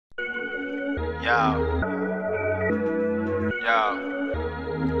Yo,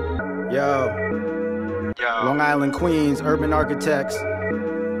 Long Island, Queens, Urbvn Architects.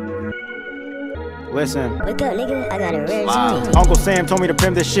 Listen. Wake up, nigga. I got a rare joint. Uncle Sam told me to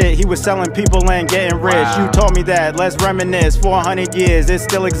pimp this shit. He was selling people and getting rich. You told me that. Let's reminisce. 400 years, it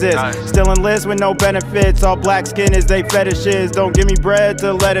still exists. Still enlist with no benefits. All black skin is they fetishes. Don't give me bread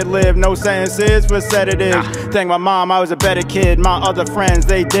to let it live. No sentences for sedatives. Thank my mom, I was a better kid. My other friends,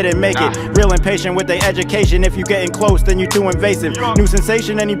 they didn't make it. Real impatient with their education. If you getting close, then you too invasive. New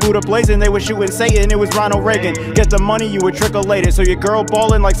sensation, any Buddha blazing. They were shooting Satan. It was Ronald Reagan. Get the money, you would trickle later. So your girl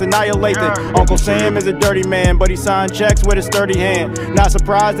ballin' like Sanaya Lathan. Uncle Sam is a dirty man, but he signed checks with a sturdy hand. Not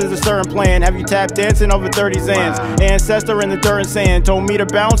surprised there's a certain plan. Have you tap dancing over 30 Zans? Ancestor in the dirt and sand. Told me to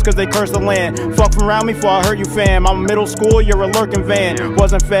bounce cause they cursed the land. Fuck from around me before I hurt you, fam. I'm middle school, you're a lurking van.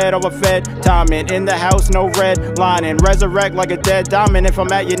 Wasn't fed, overfed, timing. In the house, no red lining. Resurrect like a dead diamond. If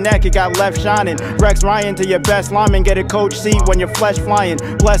I'm at your neck, it got left shining. Rex Ryan to your best lineman. Get a coach seat when your flesh flying.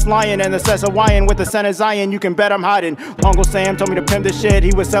 Blessed lion and the Cess Hawaiian with the center Zion. You can bet I'm hiding. Uncle Sam told me to pimp this shit.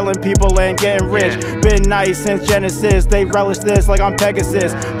 He was selling people and getting rich. Been nice since Genesis. They relish this like I'm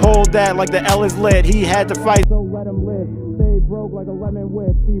Pegasus. Hold that like the L is lit. He had to fight, so let him live. Stay broke like a lemon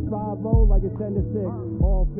whip. C5-0 like it's 10 to 6. All